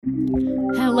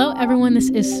Hello, everyone.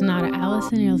 This is Sonata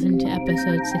Allison. You're listening to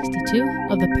episode 62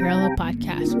 of the Parallel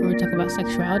Podcast, where we talk about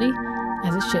sexuality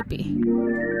as it should be.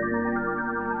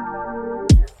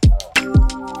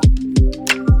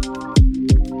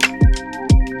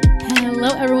 Hello,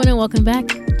 everyone, and welcome back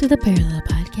to the Parallel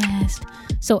Podcast.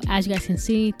 So, as you guys can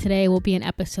see, today will be an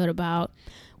episode about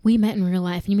We Met in Real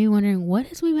Life. And you may be wondering,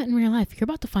 what is We Met in Real Life? You're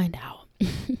about to find out.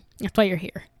 That's why you're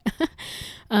here.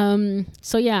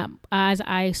 So yeah, as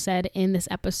I said in this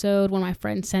episode, one of my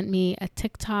friends sent me a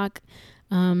TikTok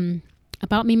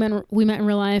about We Met in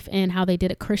Real Life and how they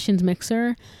did a Christian's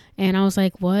mixer. And I was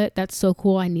like, what? That's so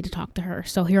cool. I need to talk to her.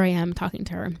 So here I am talking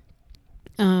to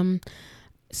her.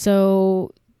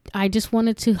 So I just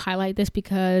wanted to highlight this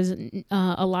because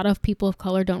a lot of people of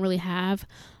color don't really have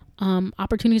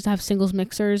opportunities to have singles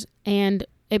mixers and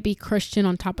it be Christian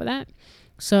on top of that.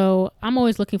 So I'm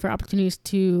always looking for opportunities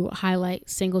to highlight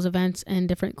singles events and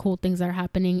different cool things that are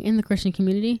happening in the Christian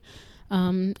community.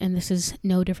 And this is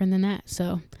no different than that.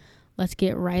 So let's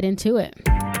get right into it.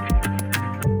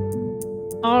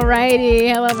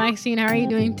 Alrighty. Hello, Maxine. How are you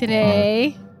doing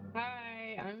today?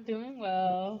 Hi, I'm doing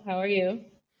well. How are you?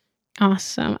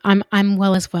 Awesome. I'm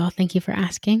well as well. Thank you for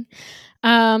asking.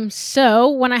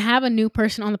 So when I have a new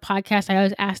person on the podcast, I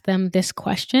always ask them this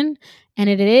question, and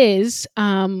it is,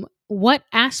 what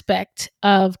aspect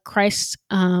of Christ's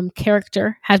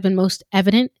character has been most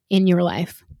evident in your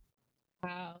life?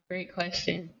 Wow, great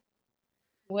question.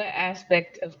 What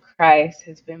aspect of Christ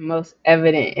has been most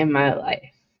evident in my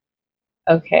life?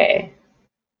 Okay.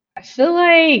 I feel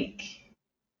like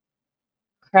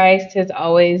Christ has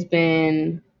always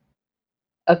been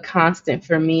a constant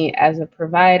for me as a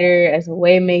provider, as a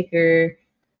waymaker,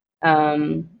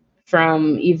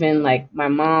 from even like my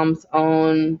mom's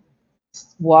own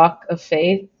walk of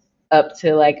faith up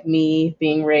to like me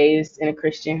being raised in a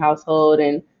Christian household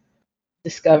and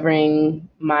discovering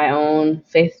my own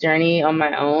faith journey on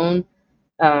my own.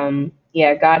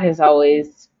 Yeah, God has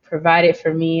always provided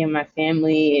for me and my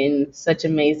family in such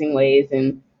amazing ways,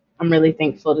 and I'm really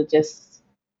thankful to just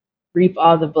reap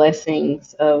all the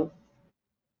blessings of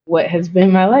what has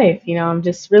been my life. I'm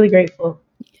just really grateful.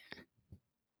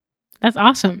 That's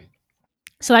awesome.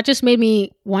 So that just made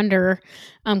me wonder,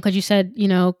 because you said,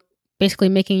 basically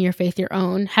making your faith your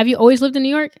own. Have you always lived in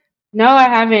New York? No, I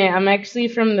haven't. I'm actually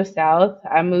from the South.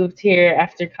 I moved here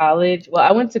after college. Well,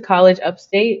 I went to college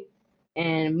upstate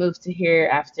and moved to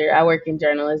here after. I work in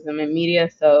journalism and media,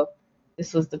 so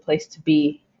this was the place to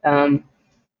be.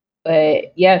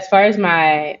 But yeah, as far as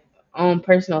my own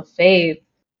personal faith,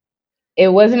 it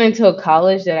wasn't until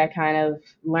college that I kind of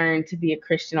learned to be a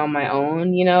Christian on my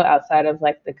own, outside of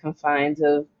like the confines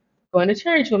of going to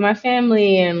church with my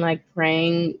family and like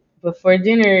praying before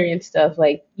dinner and stuff.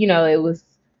 Like, it was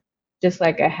just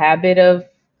like a habit of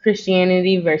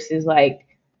Christianity versus like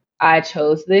I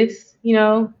chose this,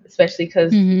 especially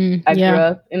because I grew Yeah.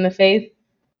 up in the faith.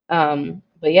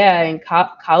 But yeah, and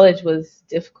college was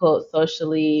difficult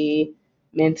socially,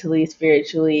 mentally,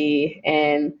 spiritually,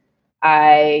 and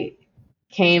I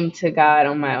came to God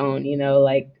on my own,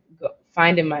 like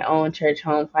finding my own church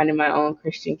home, finding my own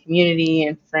Christian community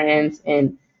and friends,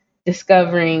 and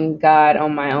discovering God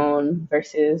on my own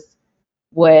versus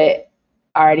what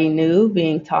I already knew,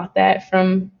 being taught that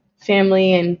from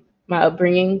family and my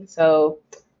upbringing. So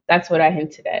that's what I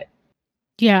hinted at.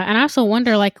 Yeah, and I also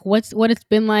wonder, like, what it's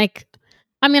been like.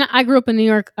 I mean, I grew up in New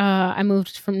York. I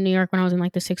moved from New York when I was in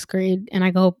like the 6th grade, and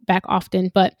I go back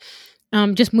often. But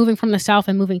just moving from the South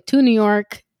and moving to New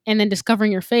York, and then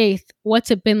discovering your faith. What's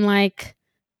it been like?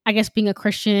 I guess being a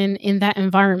Christian in that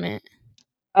environment.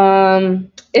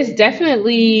 It's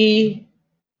definitely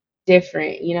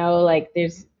different, like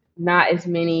there's not as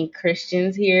many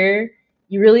Christians here.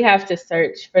 You really have to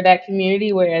search for that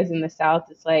community, whereas in the South,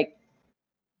 it's like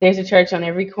there's a church on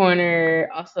every corner.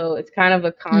 Also, it's kind of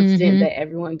a constant Mm-hmm. that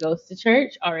everyone goes to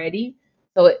church already.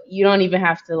 So you don't even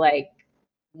have to like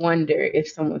wonder if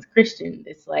someone's Christian.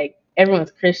 It's like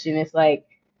everyone's Christian. It's like,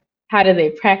 how do they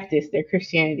practice their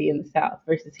Christianity in the South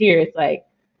versus here? It's like,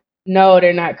 no,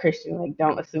 they're not Christian. Like,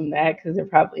 don't assume that because they're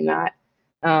probably not.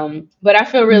 But I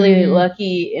feel really Mm.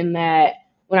 lucky in that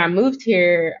when I moved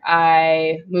here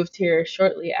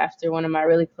shortly after one of my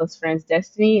really close friends,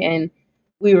 Destiny, and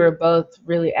we were both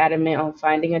really adamant on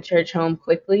finding a church home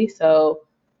quickly. So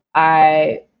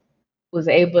I was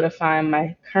able to find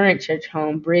my current church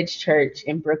home, Bridge Church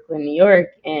in Brooklyn, New York.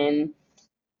 And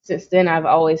since then, I've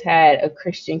always had a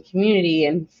Christian community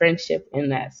and friendship in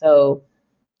that. So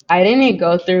I didn't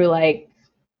go through like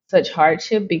such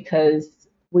hardship because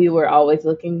we were always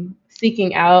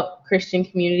seeking out Christian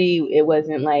community. It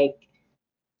wasn't like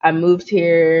I moved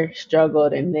here,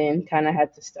 struggled, and then kind of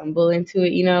had to stumble into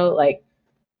it, like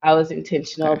I was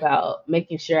intentional Okay. about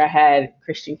making sure I had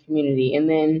Christian community. And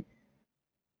then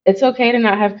it's okay to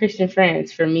not have Christian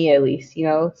friends, for me at least,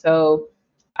 So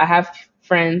I have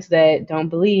friends that don't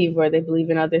believe or they believe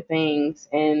in other things.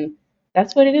 And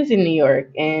that's what it is in New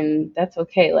York. And that's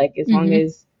okay. Like, as long Mm-hmm.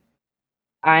 as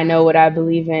I know what I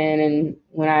believe in, and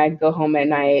when I go home at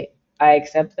night, I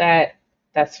accept that.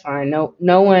 That's fine.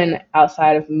 No one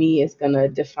outside of me is gonna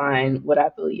define what I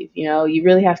believe. You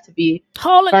really have to be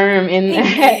Hold it. firm in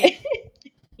that. Amen.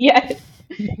 Yes,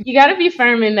 you got to be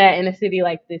firm in that in a city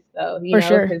like this, though. For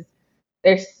sure. Because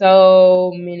there's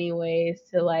so many ways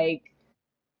to like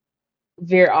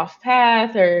veer off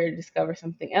path or discover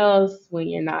something else when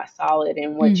you're not solid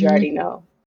in what you Mm-hmm. already know.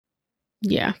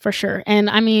 Yeah, for sure. And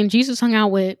I mean, Jesus hung out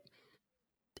with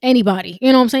anybody.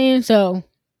 You know what I'm saying? So,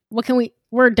 what can we?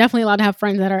 We're definitely allowed to have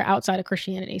friends that are outside of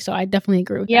Christianity. So, I definitely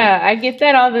agree with that. Yeah, I get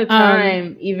that all the Um,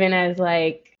 time, even as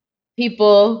like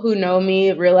people who know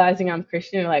me realizing I'm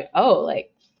Christian are like, "Oh,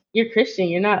 like you're Christian,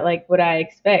 you're not like what I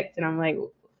expect." And I'm like,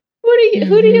 who do you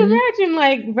mm-hmm. imagine,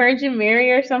 like Virgin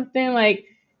Mary or something? Like,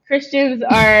 Christians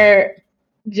are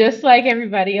just like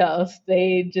everybody else.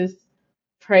 They just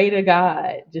pray to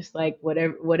God, just like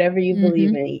whatever you believe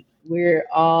Mm-hmm. in. We're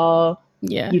all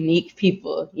Yeah. unique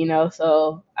people.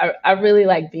 So I really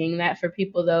like being that for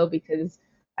people, though, because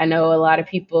I know a lot of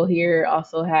people here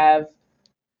also have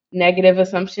negative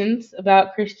assumptions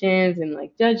about Christians and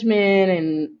like judgment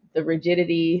and the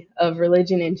rigidity of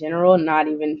religion in general, not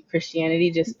even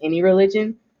Christianity, just any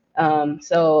religion.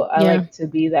 So I Yeah. like to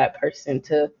be that person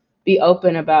to be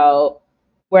open about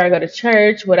where I go to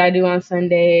church, what I do on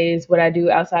Sundays, what I do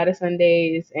outside of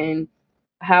Sundays, and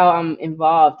how I'm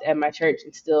involved at my church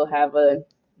and still have a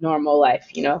normal life.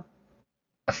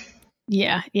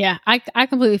 Yeah, yeah. I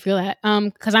completely feel that.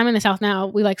 Because I'm in the South now.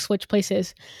 We like switch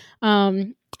places.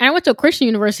 And I went to a Christian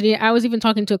university. I was even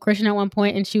talking to a Christian at one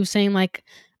point, and she was saying like,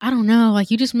 I don't know,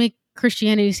 like you just make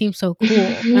Christianity seem so cool.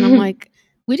 And I'm like,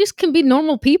 we just can be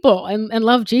normal people and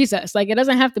love Jesus. Like it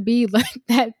doesn't have to be like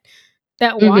that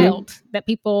Hmm. wild that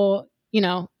people,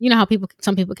 how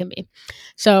some people can be.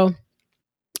 So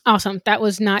awesome. That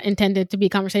was not intended to be a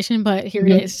conversation, but here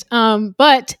it Hmm. is.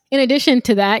 But in addition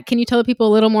to that, can you tell people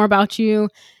a little more about you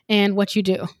and what you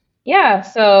do? Yeah,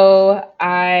 so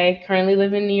I currently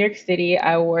live in New York City.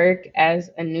 I work as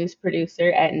a news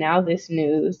producer at Now This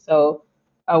News. So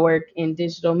I work in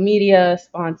digital media,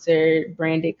 sponsored,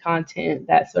 branded content,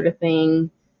 that sort of thing.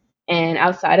 And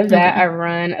outside of that, Okay. I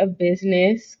run a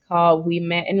business called We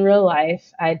Met in Real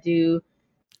Life. I do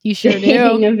You sure do.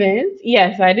 dating events.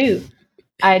 Yes, I do.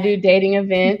 I do dating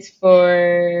events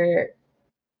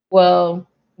well,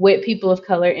 with people of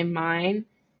color in mind.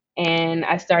 And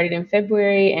I started in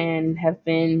February and have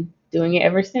been doing it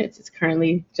ever since. It's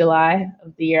currently July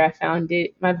of the year I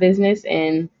founded my business,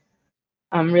 and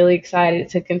I'm really excited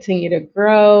to continue to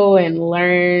grow and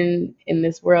learn in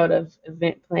this world of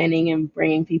event planning and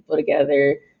bringing people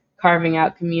together, carving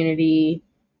out community.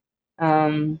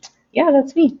 Um, yeah,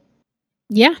 that's me.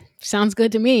 Yeah, sounds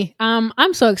good to me.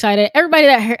 I'm so excited. Everybody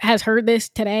that has heard this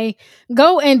today,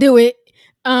 go and do it.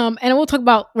 And we'll talk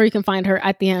about where you can find her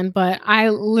at the end. But I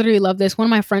literally love this. One of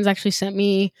my friends actually sent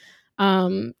me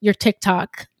your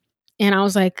TikTok, and I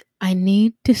was like, I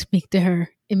need to speak to her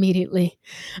immediately.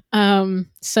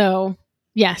 So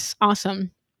yes,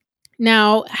 awesome.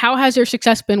 Now, how has your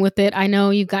success been with it? I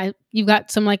know you've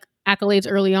got some like accolades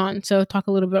early on. So talk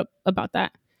a little bit about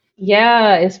that.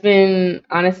 Yeah, it's been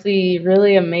honestly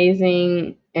really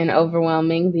amazing and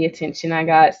overwhelming, the attention I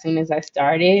got as soon as I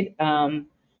started.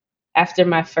 After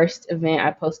my first event,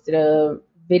 I posted a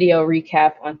video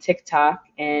recap on TikTok,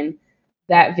 and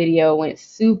that video went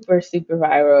super, super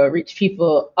viral. It reached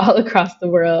people all across the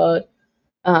world.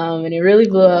 And it really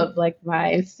blew Cool. up like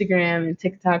my Instagram and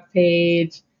TikTok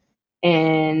page.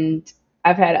 And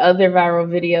I've had other viral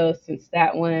videos since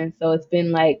that one. So it's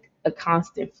been like a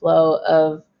constant flow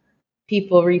of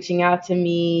people reaching out to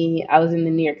me. I was in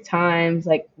the New York Times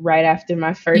like right after my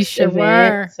You first sure event.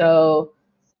 were. So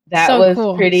that So was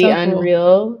cool. pretty So cool.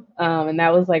 unreal. And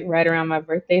that was like right around my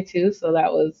birthday too. So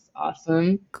that was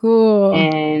awesome. Cool.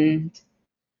 And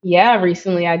yeah,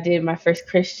 recently I did my first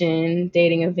Christian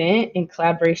dating event in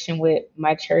collaboration with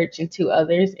my church and two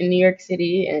others in New York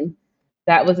City. And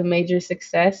that was a major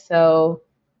success. So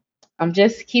I'm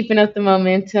just keeping up the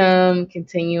momentum,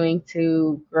 continuing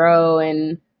to grow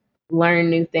and learn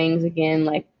new things again.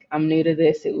 Like, I'm new to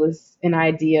this. It was an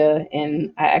idea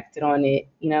and I acted on it.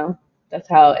 That's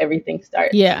how everything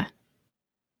starts. Yeah.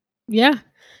 Yeah.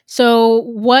 So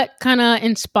what kind of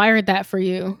inspired that for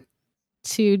you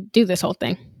to do this whole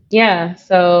thing? Yeah,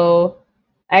 so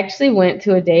I actually went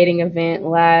to a dating event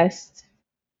last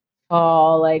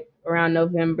fall, like around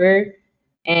November,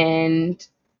 and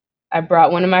I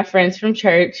brought one of my friends from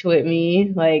church with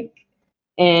me, like,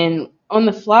 and on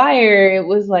the flyer it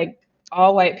was like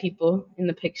all white people in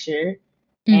the picture.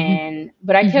 Mm-hmm. And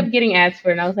but I Mm-hmm. kept getting ads for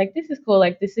it and I was like, this is cool,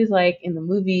 like this is like in the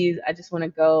movies. I just want to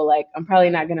go, like I'm probably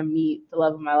not gonna meet the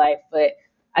love of my life, but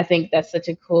I think that's such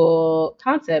a cool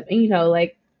concept. And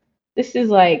like this is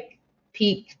like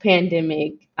peak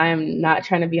pandemic. I'm not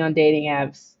trying to be on dating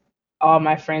apps. All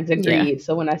my friends Yeah. agreed.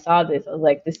 So when I saw this, I was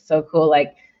like, this is so cool.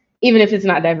 Like, even if it's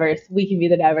not diverse, we can be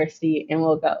the diversity and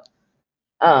we'll go.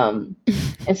 Um,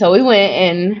 and so we went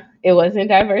and it wasn't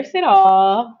diverse at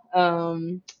all.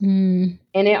 Mm.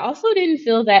 And it also didn't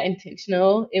feel that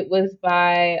intentional. It was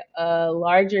by a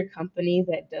larger company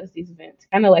that does these events,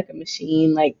 kind of like a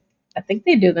machine. Like I think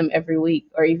they do them every week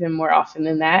or even more often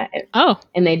than that. Oh.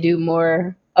 And they do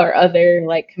more or other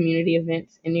like community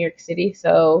events in New York City.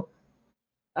 So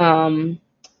um,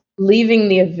 leaving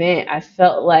the event, I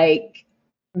felt like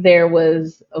there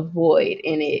was a void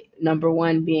in it. Number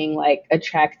one being like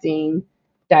attracting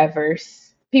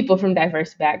diverse people from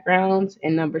diverse backgrounds,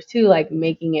 and number two, like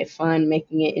making it fun,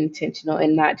 making it intentional,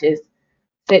 and not just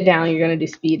sit down, you're gonna do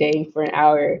speed dating for an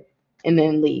hour and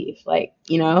then leave. Like,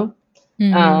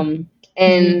 Mm. um, Mm-hmm.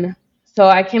 and so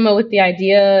I came up with the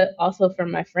idea also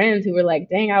from my friends who were like,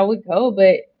 dang, I would go,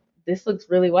 but this looks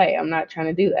really white. I'm not trying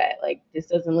to do that. Like, this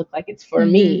doesn't look like it's for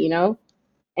me, Mm-hmm.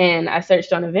 And I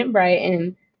searched on Eventbrite,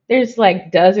 and there's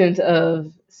like dozens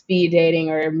of speed dating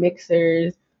or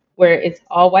mixers where it's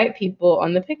all white people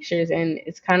on the pictures, and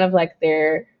it's kind of like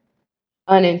they're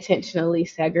unintentionally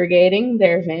segregating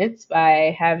their events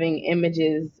by having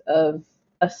images of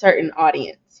a certain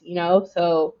audience.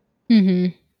 So Mm-hmm.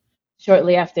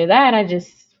 shortly after that, I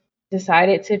just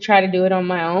decided to try to do it on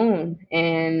my own.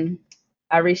 And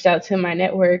I reached out to my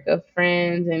network of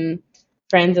friends and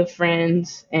friends of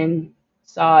friends and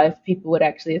saw if people would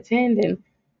actually attend. And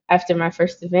after my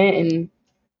first event and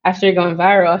after going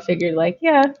viral, I figured, like,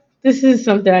 yeah, this is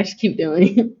something I should keep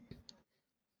doing.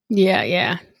 Yeah,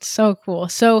 yeah. So cool.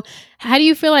 So, how do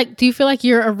you feel like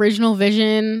your original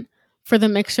vision for the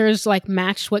mixers like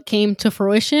matched what came to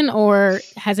fruition, or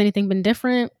has anything been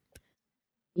different?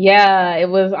 Yeah, it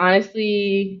was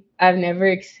honestly, I've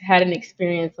never had an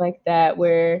experience like that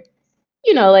where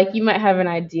like you might have an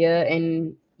idea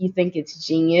and you think it's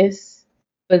genius,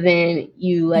 but then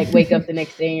you like wake up the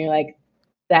next day and you're like,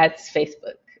 that's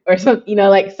Facebook or something,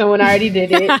 like someone already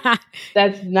did it.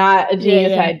 That's not a Yeah,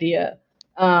 genius yeah. idea.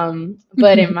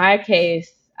 But in my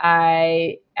case,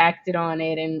 I acted on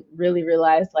it and really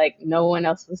realized like no one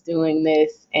else was doing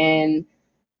this. And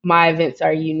my events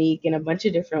are unique in a bunch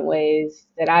of different ways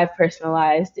that I've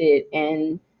personalized it.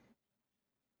 And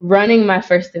running my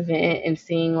first event and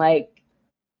seeing like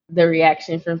the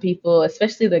reaction from people,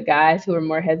 especially the guys who were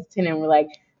more hesitant and were like,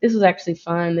 this was actually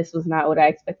fun. This was not what I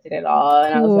expected at all.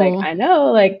 And I was like, Cool. I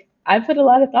know, like I put a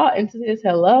lot of thought into this.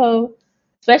 Hello.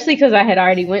 Especially because I had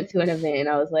already went to an event and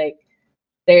I was like,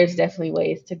 there's definitely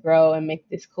ways to grow and make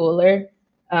this cooler.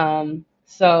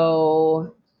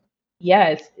 So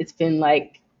yeah, it's been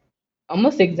like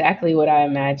almost exactly what I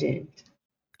imagined.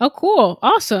 Oh, cool.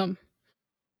 Awesome.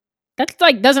 That's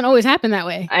like doesn't always happen that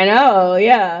way. I know,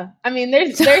 yeah. I mean,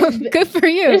 there's So there's good for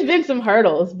you. there's been some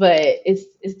hurdles, but it's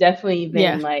definitely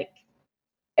Yeah, been like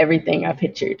everything I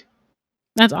pictured.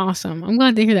 that's awesome. I'm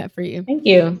glad to hear that for you. Thank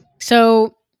you.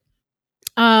 So,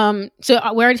 we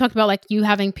already talked about like you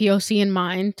having POC in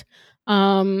mind.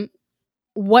 Um,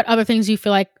 what other things do you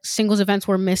feel like singles events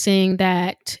were missing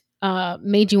that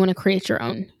made you want to create your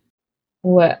own?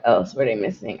 What else were they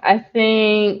missing? I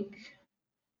think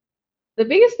the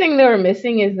biggest thing they were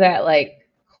missing is that like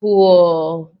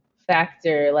cool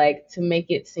factor, like to make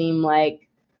it seem like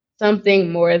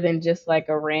something more than just like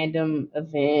a random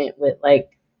event with like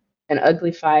an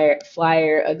ugly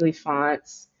flyer, ugly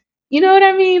fonts. You know what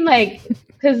I mean? Like,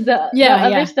 because the Yeah, other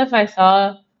yeah. stuff I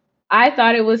saw, I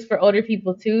thought it was for older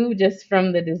people too, just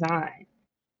from the design.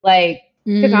 Like,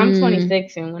 because I'm Mm,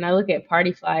 26 and when I look at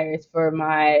party flyers for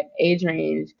my age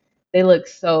range, they look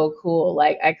so cool.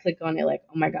 Like, I click on it, like,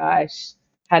 oh my gosh,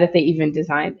 how did they even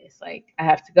design this? Like, I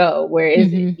have to go. Where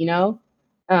is it?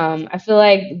 mm-hmm. I feel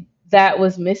like that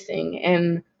was missing.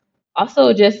 And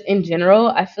also, just in general,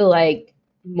 I feel like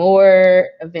more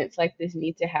events like this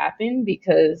need to happen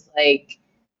because, like,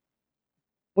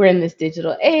 we're in this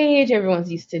digital age.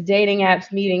 Everyone's used to dating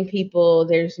apps, meeting people.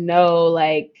 There's no,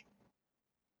 like,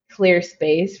 clear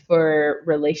space for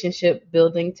relationship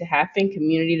building to happen,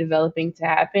 community developing to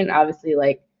happen. Obviously,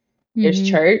 like there's Mm-hmm.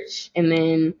 church, and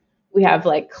then We have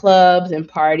like clubs and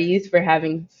parties for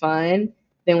having fun.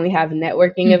 Then we have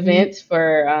networking Mm-hmm. events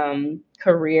for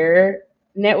career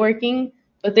networking.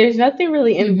 But there's nothing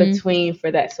really in Mm-hmm. between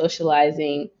for that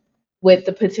socializing with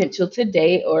the potential to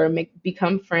date or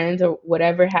become friends or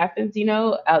whatever happens,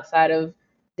 outside of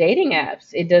dating apps.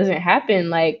 It doesn't happen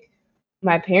like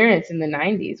my parents in the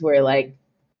 90s where like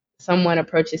someone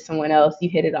approaches someone else, you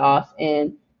hit it off,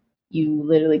 and you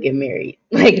literally get married.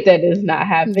 Like that does not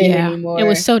happen Yeah, it was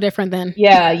anymore. so different then.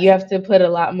 Yeah, you have to put a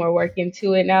lot more work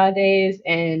into it nowadays.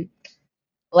 And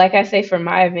like I say, for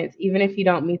my events, even if you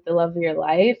don't meet the love of your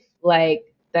life, like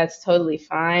that's totally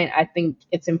fine. I think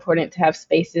it's important to have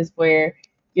spaces where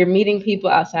you're meeting people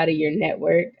outside of your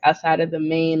network, outside of the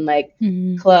main like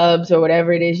Mm-hmm. clubs or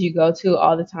whatever it is you go to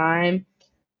all the time.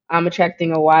 I'm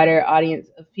attracting a wider audience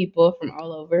of people from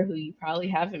all over who you probably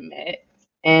haven't met.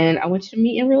 And I want you to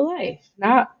meet in real life,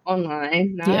 not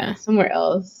online, Yeah. not somewhere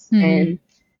else. Mm-hmm. And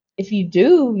if you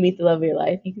do meet the love of your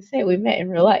life, you can say we met in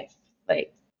real life.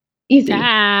 Like easy.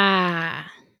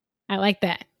 Ah, I like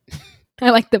that. I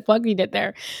like the plug you did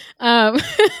there. Um,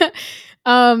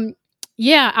 um,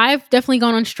 yeah, I've definitely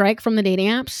gone on strike from the dating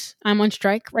apps. I'm on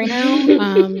strike right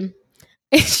now.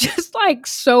 It's just like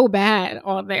so bad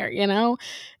on there,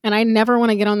 and I never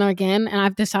want to get on there again. And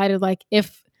I've decided like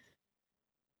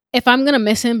if I'm gonna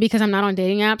miss him because I'm not on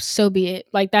dating apps, so be it.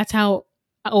 Like that's how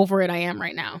over it I am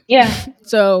right now. Yeah,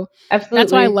 So that's why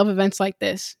I absolutely. love events like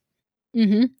this.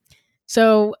 Hmm.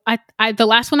 So I the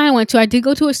last one I went to, I did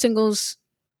go to a singles.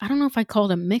 I don't know if I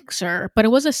called a mixer, but it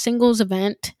was a singles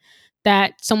event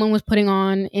that someone was putting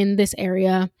on in this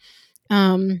area.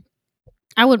 Um,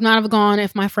 I would not have gone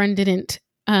if my friend didn't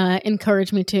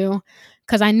encourage me to,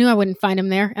 because I knew I wouldn't find him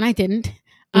there, and I didn't.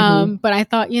 Hmm. But I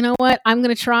thought, you know what, I'm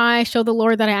gonna try show the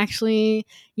Lord that I actually,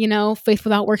 faith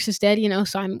without works is dead.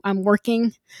 So I'm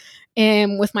working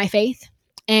with my faith.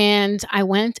 And I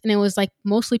went, and it was like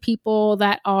mostly people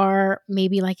that are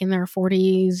maybe like in their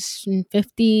 40s and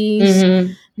 50s,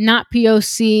 Hmm. not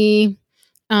POC.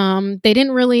 They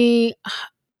didn't really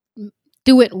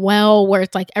do it well where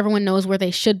it's like everyone knows where they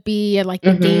should be and like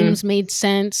the Hmm. games made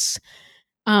sense.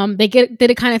 They did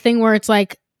a kind of thing where it's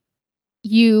like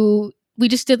we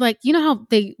just did like how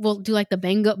they will do like the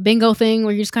bingo thing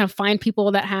where you just kind of find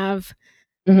people that have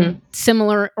Hmm.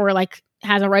 similar or like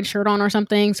has a red shirt on or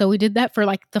something. So we did that for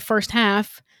like the first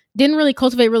half. Didn't really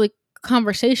cultivate really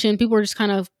conversation. People were just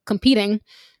kind of competing.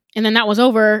 And then that was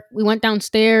over. We went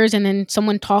downstairs and then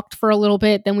someone talked for a little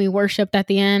bit. Then we worshiped at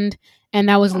the end. And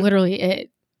that was literally it.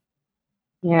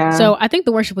 Yeah. So I think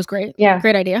the worship was great. Yeah.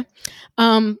 Great idea.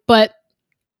 But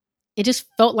it just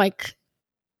felt like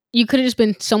you could have just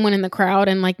been someone in the crowd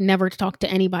and like never talked to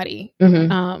anybody.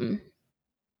 Hmm. Um,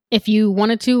 if you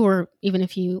wanted to, or even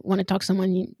if you want to talk to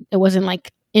someone, it wasn't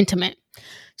like intimate.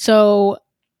 So,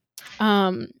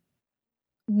 um,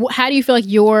 how do you feel like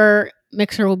your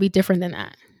mixer will be different than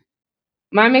that?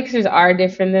 My mixers are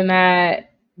different than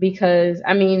that because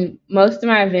I mean, most of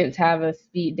my events have a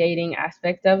speed dating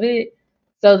aspect of it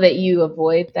so that you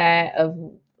avoid that of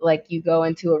like you go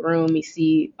into a room, you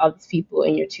see all these people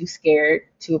and you're too scared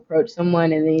to approach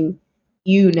someone and then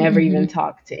you never Mm-hmm. even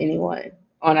talk to anyone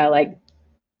on a like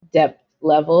depth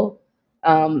level.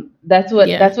 That's what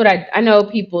Yeah. I know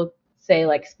people say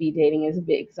like speed dating is a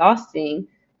bit exhausting,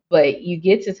 but you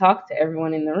get to talk to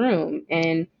everyone in the room,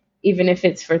 and even if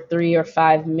it's for 3 or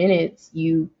 5 minutes,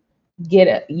 you get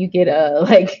a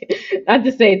like not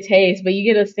to say taste, but you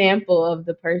get a sample of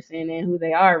the person and who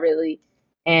they are really,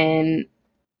 and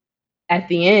at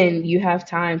the end, you have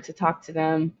time to talk to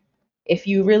them if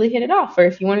you really hit it off or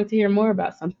if you wanted to hear more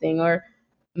about something or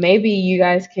maybe you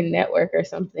guys can network or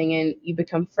something and you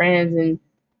become friends and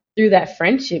through that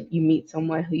friendship you meet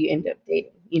someone who you end up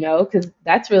dating, because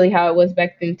that's really how it was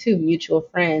back then too, mutual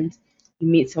friends. You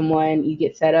meet someone, you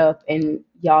get set up and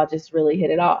y'all just really hit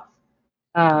it off.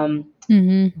 um,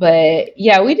 Mm-hmm. but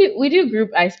yeah, we do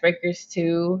group icebreakers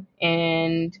too,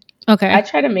 and I Okay.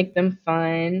 try to make them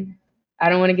fun. I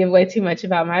don't want to give away too much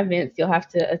about my events. You'll have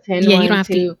to attend Yeah, you don't one have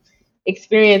to. to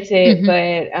experience it. Mm-hmm.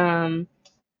 But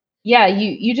yeah,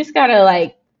 you just gotta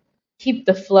like keep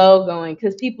the flow going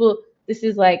because people, this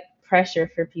is like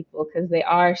pressure for people because they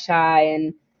are shy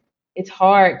and it's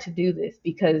hard to do this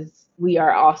because we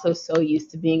are also so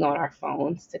used to being on our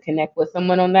phones to connect with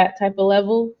someone on that type of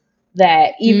level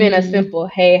that even a Mm, simple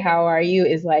hey how are you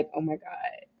is like oh my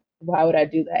god, why would I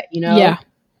do that? yeah.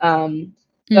 um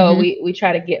so Mm-hmm. we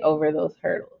try to get over those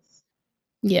hurdles.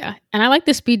 Yeah. And I like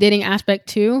the speed dating aspect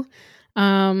too.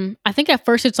 I think at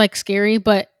first it's like scary,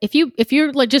 but if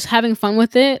you're like just having fun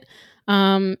with it,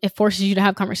 it forces you to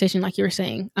have conversation like you were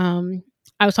saying.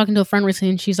 I was talking to a friend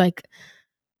recently and she's like,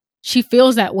 she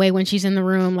feels that way when she's in the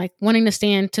room, like wanting to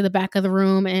stand to the back of the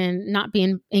room and not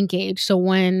being engaged. So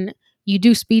when you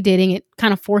do speed dating, it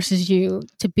kind of forces you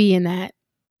to be in that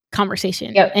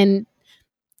conversation. Yep. And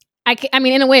I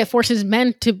mean, in a way, it forces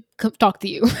men to talk to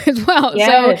you as well. So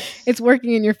Yes. it's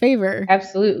working in your favor.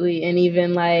 Absolutely. And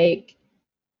even like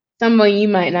someone you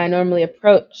might not normally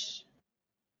approach,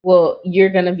 well, you're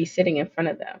going to be sitting in front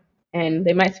of them and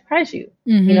they might surprise you,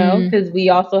 Mm-hmm. because we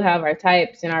also have our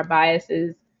types and our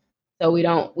biases. So we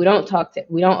don't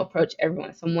approach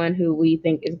everyone. Someone who we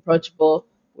think is approachable,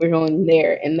 we're going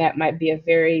there. And that might be a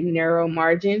very narrow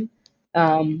margin.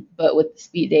 But with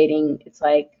speed dating, it's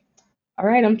like, all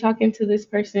right, I'm talking to this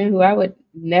person who I would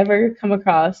never come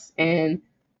across. And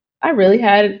I really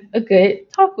had a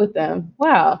good talk with them.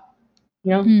 Wow.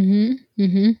 Mm-hmm.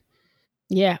 Mm-hmm.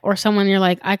 Yeah. Or someone you're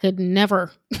like, I could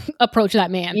never approach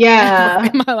that man ever Yeah,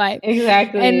 in my life.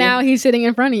 And now exactly. he's sitting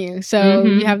in front of you. So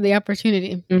you Mhm. have the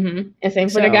opportunity. Mhm. And same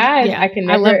for the So guys. yeah,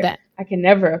 I love that. I can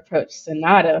never approach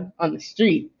Sonata on the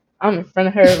street. I'm in front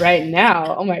of her right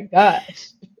now. Oh my gosh.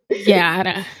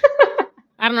 Yeah.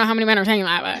 I don't know how many men are saying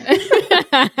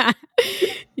that, but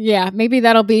yeah, maybe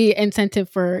that'll be incentive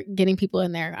for getting people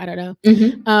in there. I don't know.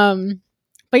 Mhm.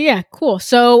 But yeah, cool.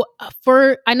 So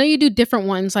for I know you do different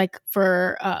ones, like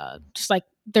for just like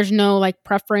there's no like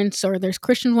preference, or there's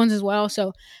Christian ones as well.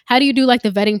 So how do you do like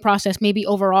the vetting process, maybe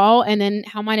overall, and then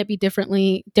how might it be different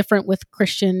with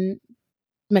Christian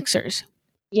mixers?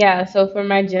 Yeah, so for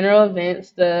my general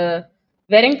events, the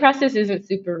vetting process isn't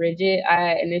super rigid.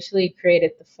 I initially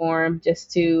created the form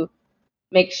just to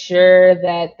make sure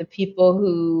that the people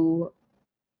who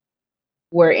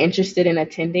were interested in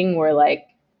attending were like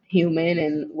human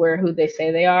and were who they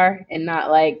say they are, and not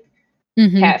like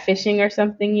Mm-hmm. catfishing or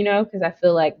something, because I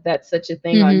feel like that's such a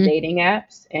thing on Mm-hmm. dating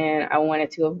apps, and I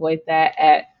wanted to avoid that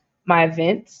at my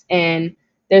events. And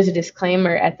there's a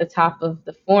disclaimer at the top of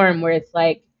the form where it's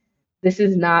like, this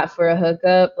is not for a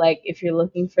hookup. Like, if you're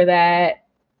looking for that,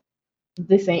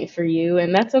 this ain't for you,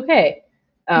 and that's okay.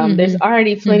 There's Mm-hmm.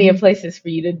 already plenty of Mm-hmm. places for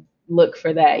you to look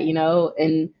for that,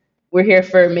 and we're here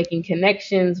for making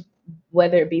connections,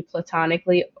 whether it be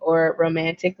platonically or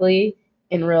romantically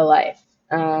in real life.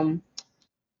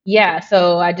 Yeah,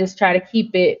 so I just try to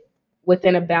keep it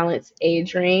within a balanced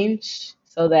age range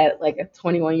so that like a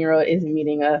 21-year-old isn't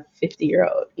meeting a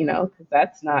 50-year-old, because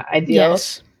that's not ideal.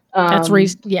 Yes. That's Um,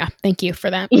 reason. Yeah. Thank you for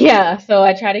that. yeah, so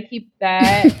I try to keep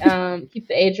that, keep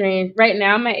the age range. Right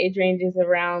now, my age range is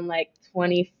around like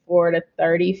 24 to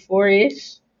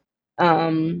 34-ish.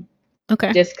 Um,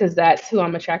 Okay. just because that's who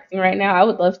I'm attracting right now. I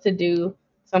would love to do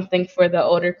something for the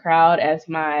older crowd as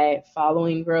my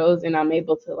following grows and I'm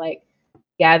able to like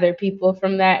gather people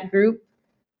from that group,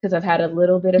 because I've had a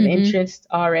little bit of Mm-hmm. interest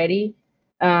already.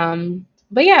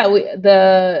 But yeah,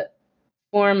 the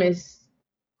form is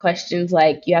questions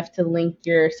like you have to link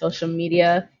your social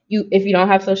media. If you don't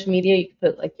have social media, you can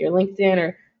put like your LinkedIn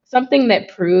or something that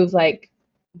proves like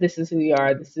this is who you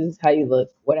are, this is how you look,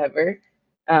 whatever.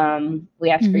 We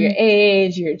ask for your Mm-hmm.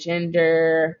 age, your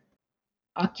gender,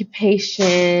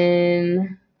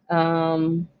 occupation,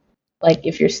 like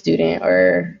if you're a student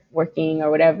or working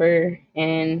or whatever.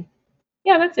 And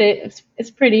yeah, that's it.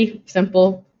 It's pretty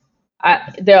simple.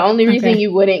 The only reason Okay.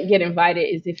 you wouldn't get invited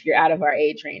is if you're out of our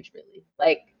age range, really.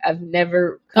 Like, I've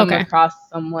never come Okay. across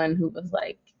someone who was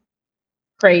like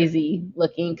crazy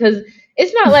looking, because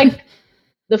it's not like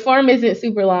the form isn't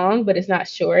super long, but it's not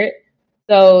short.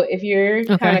 So if you're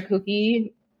kind Okay. of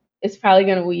kooky, it's probably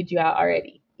gonna weed you out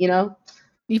already.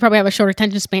 You probably have a short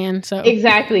attention span, so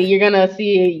Exactly. You're gonna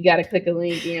see it, you gotta click a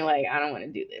link and you're like, I don't want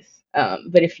to do this.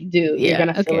 But if you do, you're yeah.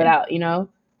 gonna fill it Okay. out.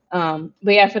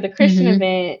 But yeah, for the Christian Mm-hmm.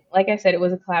 event, like I said, it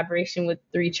was a collaboration with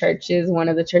three churches, one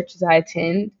of the churches I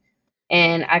attend,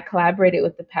 and I collaborated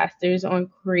with the pastors on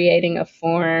creating a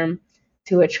forum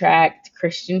to attract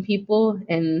Christian people.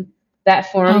 And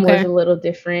that forum was Okay. a little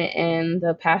different, and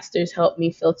the pastors helped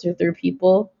me filter through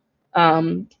people.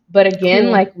 But again,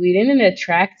 Cool. like, we didn't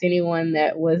attract anyone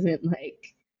that wasn't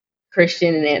like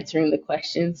Christian and answering the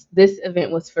questions. This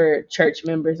event was for church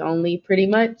members only, pretty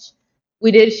much.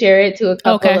 We did share it to a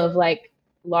couple Okay. of like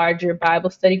larger Bible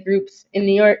study groups in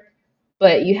New York,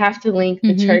 but you have to link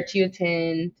the Mm-hmm. church you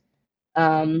attend,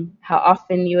 how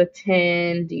often you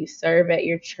attend, do you serve at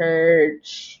your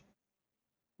church,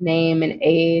 name and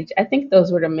age. I think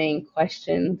those were the main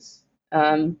questions.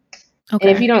 And if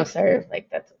Okay. you don't serve, like,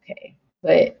 that's okay.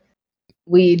 But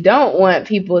we don't want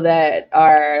people that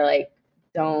are like,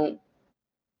 don't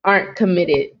aren't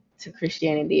committed to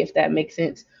Christianity, if that makes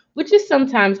sense, which is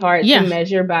sometimes hard to Yeah,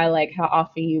 measure by like how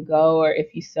often you go or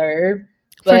if you serve.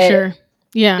 for But sure.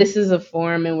 Yeah. this is a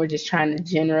forum and we're just trying to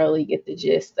generally get the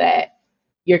gist that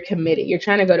you're committed. You're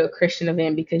trying to go to a Christian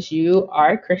event because you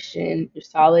are a Christian, you're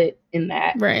solid in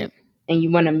that, Right. and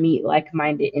you want to meet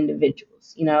like-minded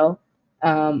individuals, you know?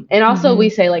 And also Mm-hmm. we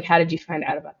say like, how did you find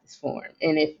out about this forum?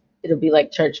 And if it'll be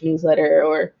like church newsletter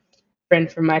or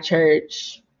friend from my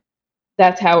church,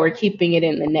 that's how we're keeping it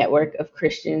in the network of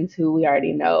Christians who we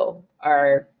already know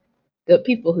are good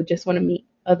people who just want to meet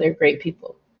other great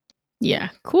people. Yeah,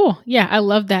 cool. Yeah, I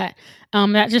love that.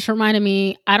 That just reminded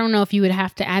me, I don't know if you would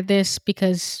have to add this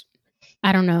because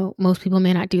I don't know, most people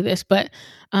may not do this, but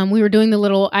we were doing the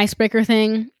little icebreaker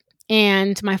thing,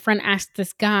 and my friend asked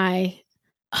this guy,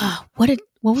 what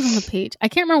was on the page? I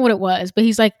can't remember what it was, but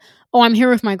he's like, "Oh, I'm here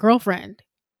with my girlfriend."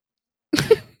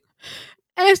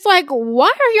 And it's like, "Why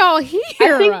are y'all here?"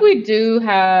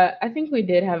 I think we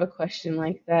did have a question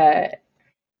like that.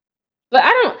 But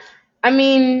I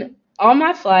mean, all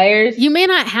my flyers. You may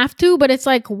not have to, but it's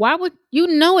like, why would you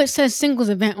know it says singles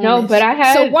event on No, but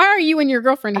this? So why are you and your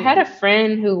girlfriend I had here? a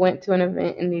friend who went to an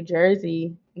event in New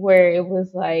Jersey where it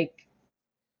was like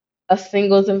a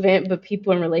singles event, but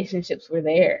people in relationships were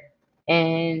there.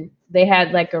 And they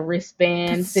had like a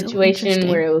wristband That's so situation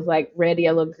where interesting. it was like red,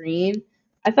 yellow, green.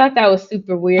 I thought that was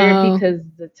super weird Oh, because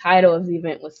the title of the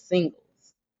event was singles.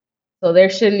 So there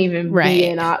shouldn't even be right.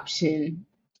 an option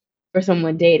for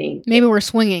someone dating. Maybe we're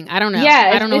swinging. I don't know. Yeah,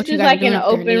 I if don't know this what you is guys are like an doing up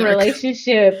there in New open York.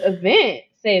 relationship event,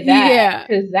 say that Yeah,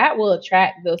 because that will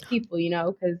attract those people, you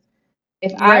know. Because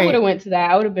if I would right. have went to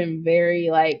that, I would have been very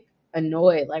like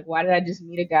annoyed. Like, why did I just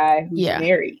meet a guy who's Yeah.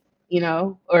 married, you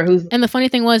know, or who's And the funny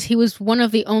thing was, he was one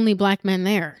of the only black men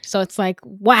there. So it's like,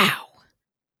 wow.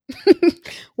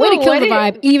 Way to so? kill the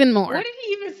vibe even What more. did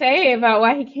he even say about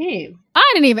why he came?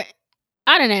 I didn't even,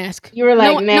 I didn't ask. You were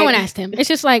No, like, no one next. asked him. It's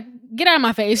just like, get out of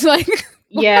my face. Like,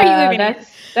 why are you Yeah, even here?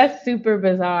 that's super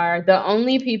bizarre. The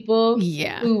only people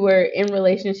Yeah. who were in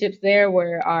relationships there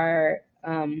were our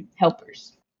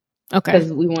helpers. Okay.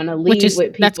 Because we want to Which lead is,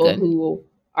 with that's people good. who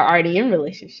are already in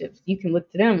relationships. You can look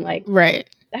to them like Right.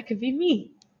 that could be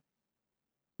me.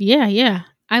 Yeah. Yeah.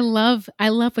 I love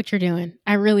what you're doing.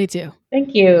 I really do.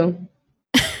 Thank you.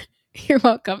 You're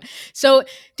welcome. So,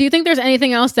 do you think there's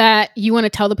anything else that you want to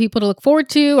tell the people to look forward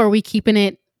to? Or are we keeping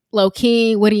it low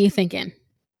key? What are you thinking?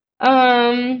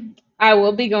 I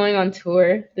will be going on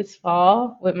tour this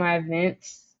fall with my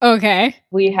events. Okay.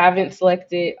 We haven't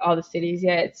selected all the cities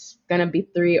yet. It's gonna be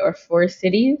 3 or 4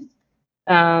 cities.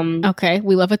 Um, Okay.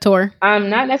 We love a tour. I'm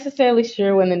not necessarily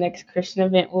sure when the next Christian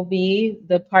event will be.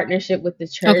 The partnership with the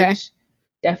Okay. church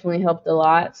definitely helped a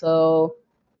lot. So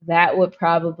that would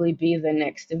probably be the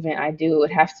next event I do. It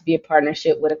would have to be a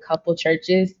partnership with a couple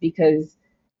churches because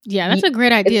Yeah, that's you, a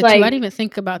great it's idea too. I didn't like even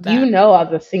think about you that. know all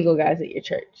the single guys at your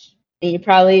church. And you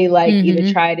probably like either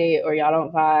Mm-hmm. tried it or y'all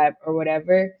don't vibe or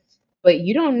whatever. But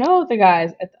you don't know the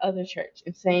guys at the other church.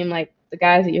 And same like the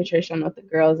guys at your church don't know the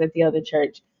girls at the other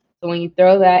church. So when you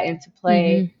throw that into Mm-hmm.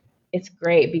 play, it's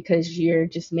great because you're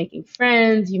just making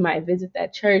friends. You might visit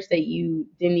that church that you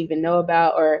didn't even know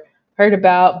about or heard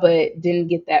about, but didn't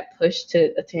get that push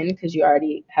to attend because you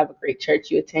already have a great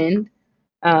church you attend.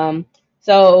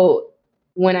 So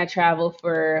when I travel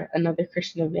for another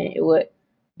Christian event, it would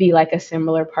be like a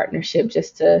similar partnership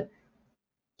just to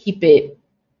keep it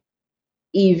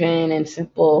even and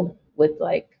simple with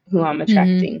like who I'm Mm-hmm.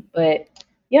 attracting. But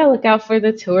yeah, look out for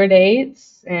the tour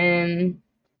dates and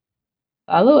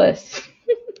follow us.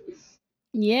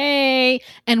 Yay!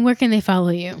 And where can they follow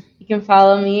you? You can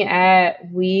follow me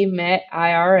at We Met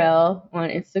IRL on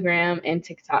Instagram and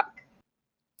TikTok.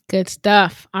 Good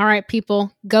stuff. All right,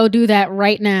 people, go do that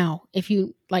right now. If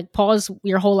you like, pause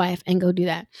your whole life and go do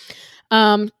that.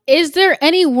 Is there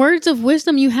any words of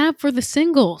wisdom you have for the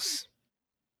singles?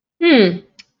 Hmm.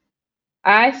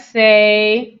 I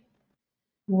say,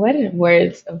 what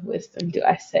words of wisdom do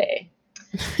I say?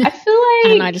 I I don't feel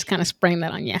know. I like just kind of sprang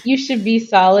that on you. you should be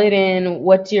solid in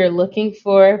what you're looking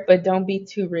for, but don't be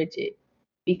too rigid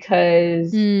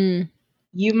because Mm,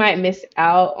 you might miss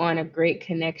out on a great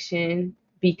connection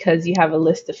because you have a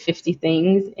list of 50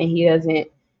 things and he doesn't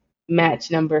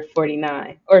match number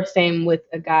 49. Or same with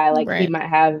a guy, like he right. might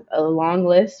have a long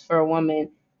list for a woman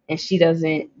and she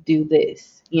doesn't do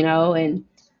this, you know? And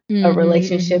a Mm-hmm, mm-hmm.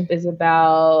 relationship is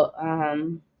about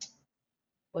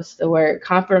what's the word,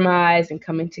 compromise and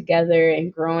coming together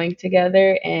and growing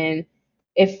together. And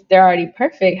if they're already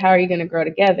perfect, how are you going to grow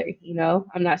together? You know,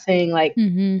 I'm not saying like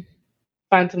Mm-hmm.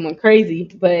 find someone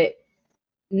crazy, but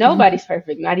Mm-hmm. nobody's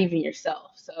perfect, not even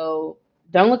yourself. So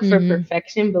don't look for Mm-hmm.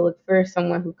 perfection, but look for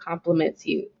someone who compliments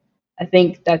you. I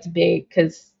think that's big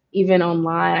because even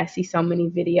online, I see so many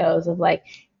videos of like,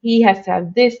 he has to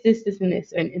have this, this, this, and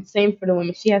this. And same for the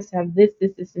women. She has to have this,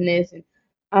 this, this, and this. And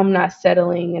I'm not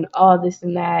settling and all this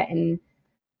and that. And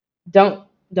don't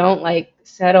like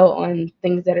settle on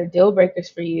things that are deal breakers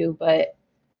for you, but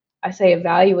I say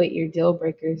evaluate your deal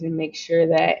breakers and make sure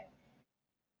that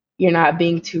you're not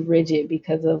being too rigid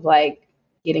because of like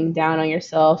getting down on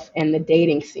yourself and the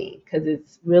dating scene, because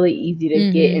it's really easy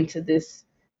to get Mm-hmm. into this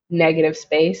negative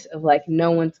space of like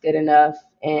no one's good enough,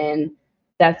 and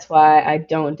that's why I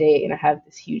don't date and I have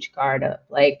this huge guard up.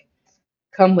 Like,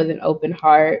 come with an open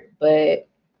heart, but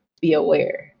be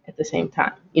aware at the same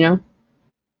time, you know?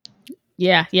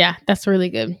 Yeah, that's really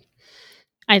good.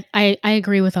 I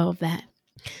agree with all of that.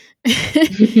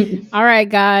 All right,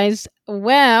 guys.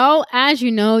 Well, as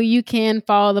you know, you can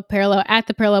follow the Parallel at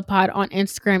the Parallel Pod on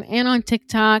Instagram and on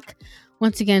TikTok.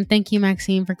 Once again, thank you,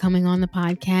 Maxine, for coming on the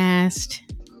podcast.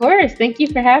 Of course. Thank you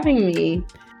for having me.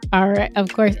 All right,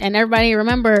 of course. And everybody,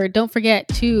 remember, don't forget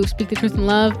to speak the truth in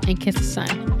love and kiss the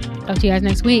sun. Talk to you guys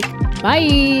next week.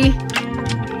 Bye.